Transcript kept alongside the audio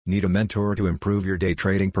Need a mentor to improve your day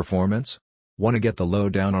trading performance? Want to get the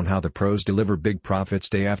lowdown on how the pros deliver big profits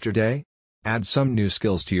day after day? Add some new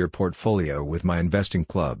skills to your portfolio with My Investing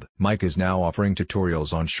Club. Mike is now offering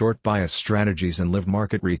tutorials on short bias strategies and live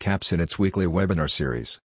market recaps in its weekly webinar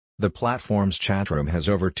series. The platform's chatroom has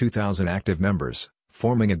over 2,000 active members,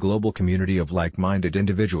 forming a global community of like-minded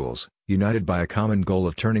individuals, united by a common goal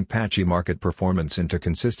of turning patchy market performance into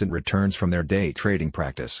consistent returns from their day trading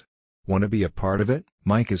practice. Want to be a part of it?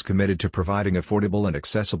 Mike is committed to providing affordable and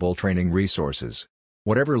accessible training resources.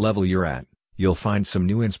 Whatever level you're at, you'll find some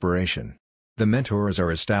new inspiration. The mentors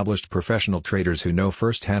are established professional traders who know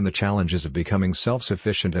firsthand the challenges of becoming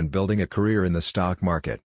self-sufficient and building a career in the stock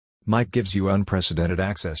market. Mike gives you unprecedented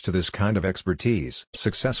access to this kind of expertise.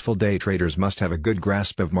 Successful day traders must have a good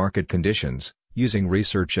grasp of market conditions, using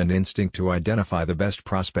research and instinct to identify the best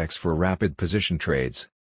prospects for rapid position trades.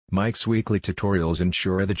 Mike's weekly tutorials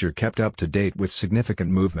ensure that you're kept up to date with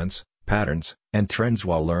significant movements, patterns, and trends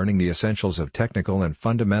while learning the essentials of technical and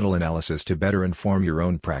fundamental analysis to better inform your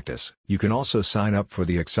own practice. You can also sign up for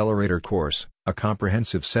the Accelerator course, a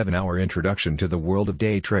comprehensive 7-hour introduction to the world of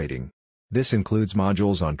day trading. This includes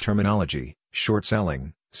modules on terminology, short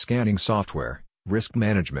selling, scanning software, risk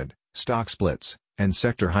management, stock splits, and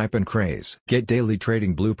sector hype and craze. Get daily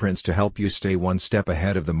trading blueprints to help you stay one step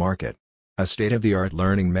ahead of the market. A state-of-the-art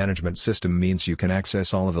learning management system means you can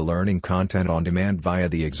access all of the learning content on demand via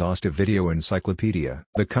the exhaustive video encyclopedia.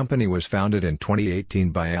 The company was founded in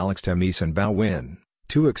 2018 by Alex Temis and Bao Win,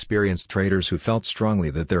 two experienced traders who felt strongly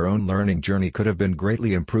that their own learning journey could have been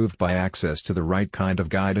greatly improved by access to the right kind of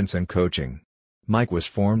guidance and coaching. Mike was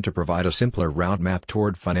formed to provide a simpler roadmap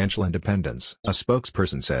toward financial independence. A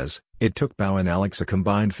spokesperson says, "It took Bao and Alex a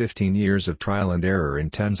combined 15 years of trial and error in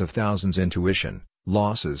tens of thousands in tuition,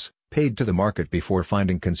 losses, paid to the market before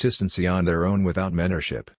finding consistency on their own without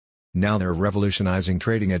mentorship. Now they're revolutionizing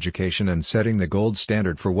trading education and setting the gold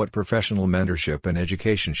standard for what professional mentorship and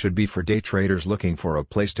education should be for day traders looking for a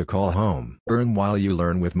place to call home." Earn while you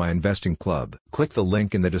learn with My Investing Club. Click the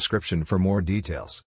link in the description for more details.